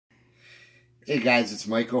Hey guys, it's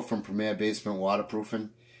Michael from Premier Basement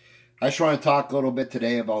Waterproofing. I just want to talk a little bit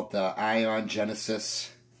today about the Ion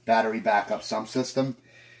Genesis battery backup sump system.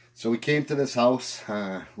 So we came to this house,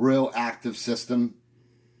 real active system.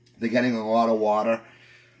 They're getting a lot of water,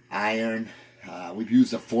 iron. We've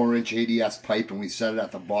used a 4-inch ADS pipe and we set it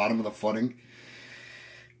at the bottom of the footing.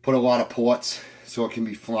 Put a lot of ports so it can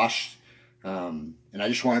be flushed. And I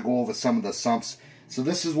just want to go over some of the sumps. So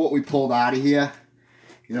this is what we pulled out of here.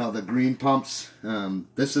 You know, the green pumps.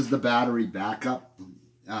 This is the battery backup.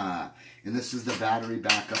 And this is the battery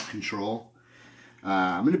backup control.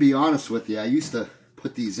 I'm going to be honest with you. I used to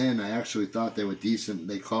put these in. I actually thought they were decent.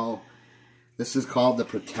 This is called the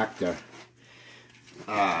protector.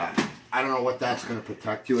 I don't know what that's going to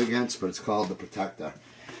protect you against, but it's called the protector.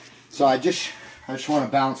 So I just want to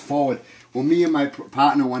bounce forward. Well, me and my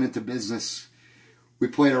partner went into business. We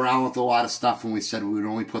played around with a lot of stuff and we said we would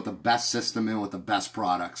only put the best system in with the best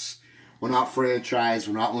products. We're not franchised.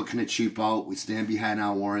 We're not looking to cheap out. We stand behind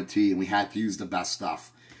our warranty and we had to use the best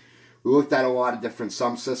stuff. We looked at a lot of different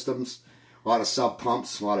sump systems, a lot of sub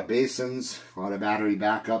pumps, a lot of basins, a lot of battery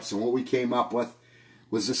backups. And what we came up with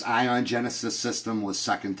was this Ion Genesis system was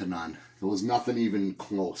second to none. There was nothing even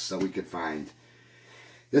close that we could find.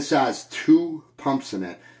 This has 2 pumps in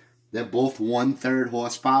it. They're both 1/3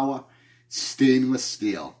 horsepower. Stainless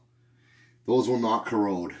steel. Those will not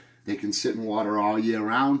corrode. They can sit in water all year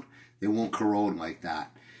round. They won't corrode like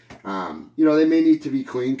that. You know, they may need to be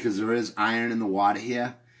cleaned because there is iron in the water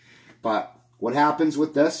here. But what happens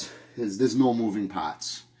with this is there's no moving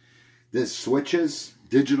parts. There's switches,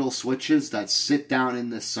 digital switches that sit down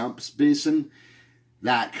in this sump basin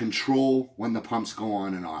that control when the pumps go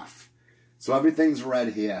on and off. So everything's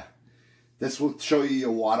red here. This will show you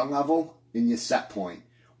your water level and your set point.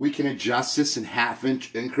 We can adjust this in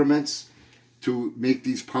 1/2-inch increments to make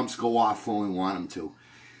these pumps go off when we want them to.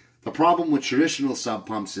 The problem with traditional sub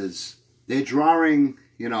pumps is they're drawing,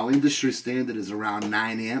 you know, industry standard is around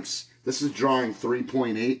 9 amps. This is drawing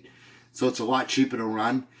 3.8, so it's a lot cheaper to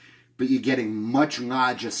run. But you're getting much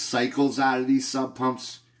larger cycles out of these sub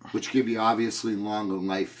pumps, which give you obviously longer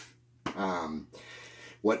life.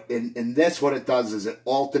 What it does is it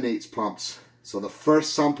alternates pumps. So the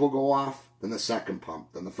first sump will go off, then the second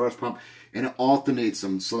pump, then the first pump, and it alternates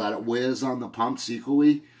them so that it wears on the pumps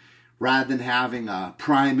equally, rather than having a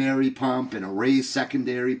primary pump and a raised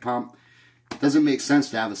secondary pump. It doesn't make sense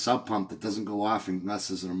to have a sub pump that doesn't go off unless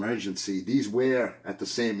there's an emergency. These wear at the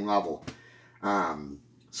same level.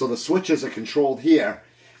 So the switches are controlled here,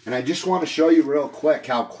 and I just want to show you real quick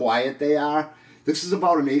how quiet they are. This is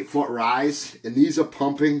about an 8-foot rise, and these are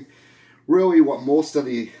pumping really what most of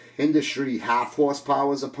the industry 1/2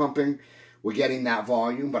 horsepowers are pumping. We're getting that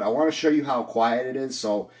volume, but I want to show you how quiet it is.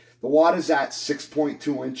 So the water's at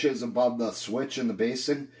 6.2 inches above the switch in the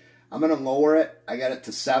basin. I'm going to lower it. I got it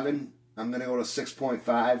to 7. I'm going to go to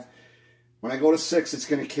 6.5. When I go to 6, it's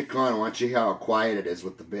going to kick on. I want you to hear how quiet it is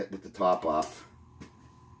with the top off.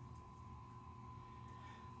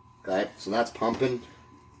 Okay, so that's pumping.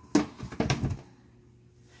 I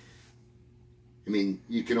mean,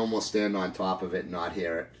 you can almost stand on top of it and not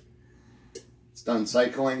hear it. It's done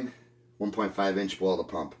cycling. 1.5 inch below the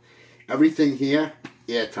pump. Everything here,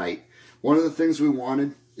 airtight. One of the things we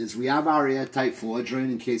wanted is we have our airtight floor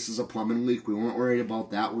drain in case there's a plumbing leak. We weren't worried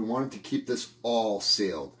about that. We wanted to keep this all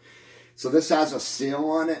sealed. So this has a seal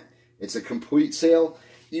on it. It's a complete seal.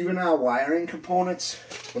 Even our wiring components,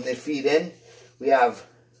 when they feed in, we have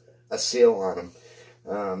a seal on them.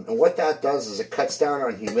 And what that does is it cuts down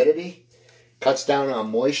on humidity, cuts down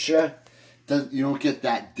on moisture. You don't get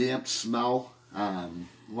that damp smell.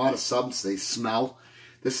 A lot of subs, they smell.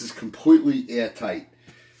 This is completely airtight.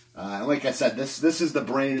 Like I said, this is the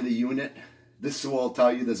brain of the unit. This will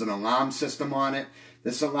tell you there's an alarm system on it.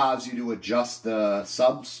 This allows you to adjust the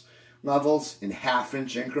subs levels in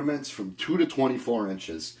 1/2-inch increments from 2 to 24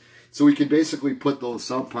 inches. So we can basically put those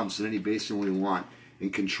sub pumps in any basin we want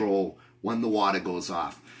and control when the water goes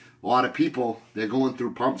off. A lot of people, they're going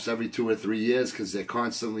through pumps every 2 or 3 years because they're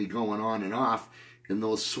constantly going on and off. And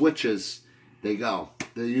those switches, they go.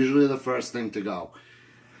 They're usually the first thing to go.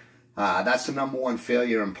 That's the #1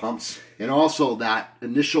 failure in pumps. And also that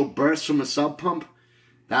initial burst from a sub pump,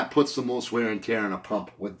 that puts the most wear and tear on a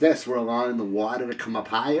pump. With this, we're allowing the water to come up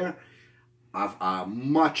higher, a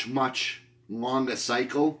much, much longer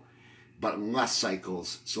cycle, but less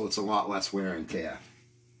cycles, so it's a lot less wear and tear.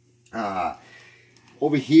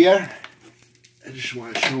 Over here, I just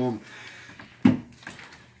want to show them.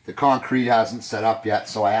 The concrete hasn't set up yet,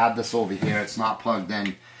 so I have this over here. It's not plugged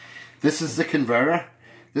in. This is the converter.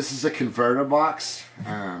 This is a converter box.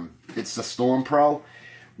 It's the Storm Pro.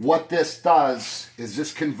 what this does is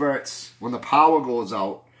this converts, when the power goes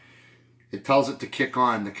out, it tells it to kick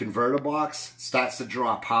on. The converter box starts to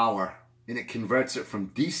draw power, and it converts it from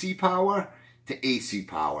DC power to AC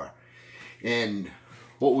power. And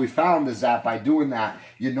what we found is that by doing that,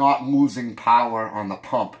 you're not losing power on the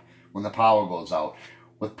pump when the power goes out.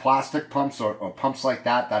 With plastic pumps or pumps like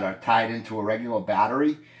that are tied into a regular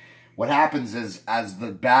battery, what happens is as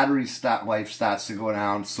the battery life starts to go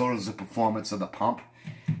down, so does the performance of the pump.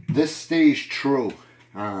 This stays true.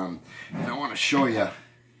 And I want to show you.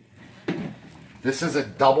 This is a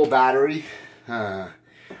double battery. Power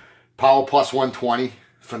Plus 120.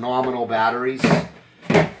 Phenomenal batteries.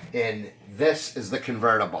 And this is the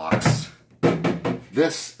converter box.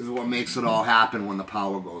 This is what makes it all happen when the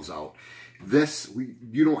power goes out.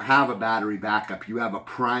 You don't have a battery backup. You have a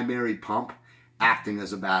primary pump acting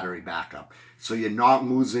as a battery backup. So you're not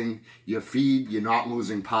losing your feed, you're not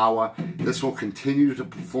losing power. This will continue to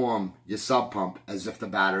perform your sub pump as if the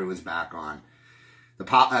battery was back on.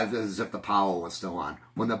 As if the power was still on.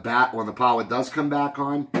 When the power does come back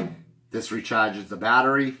on, this recharges the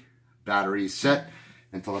battery. Batteries sit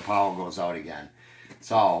until the power goes out again.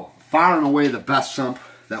 So far and away the best sump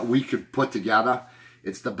that we could put together.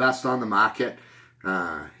 It's the best on the market.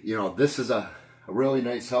 You know, this is a really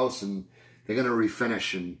nice house, and they're going to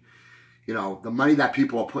refinish. And, you know, the money that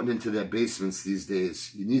people are putting into their basements these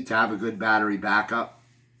days, you need to have a good battery backup.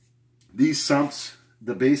 These sumps,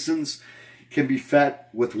 the basins, can be fed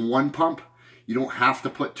with one pump. You don't have to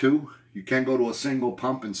put two. You can go to a single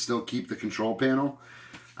pump and still keep the control panel.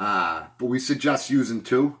 But we suggest using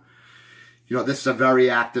two. You know, this is a very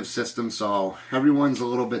active system, so everyone's a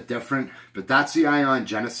little bit different. But that's the Ion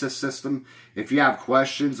Genesis system. If you have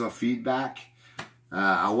questions or feedback,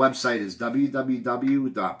 our website is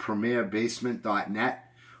www.premierbasement.net,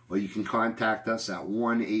 or you can contact us at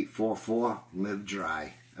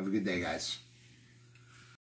 1-844-LIVE-DRY. Have a good day, guys.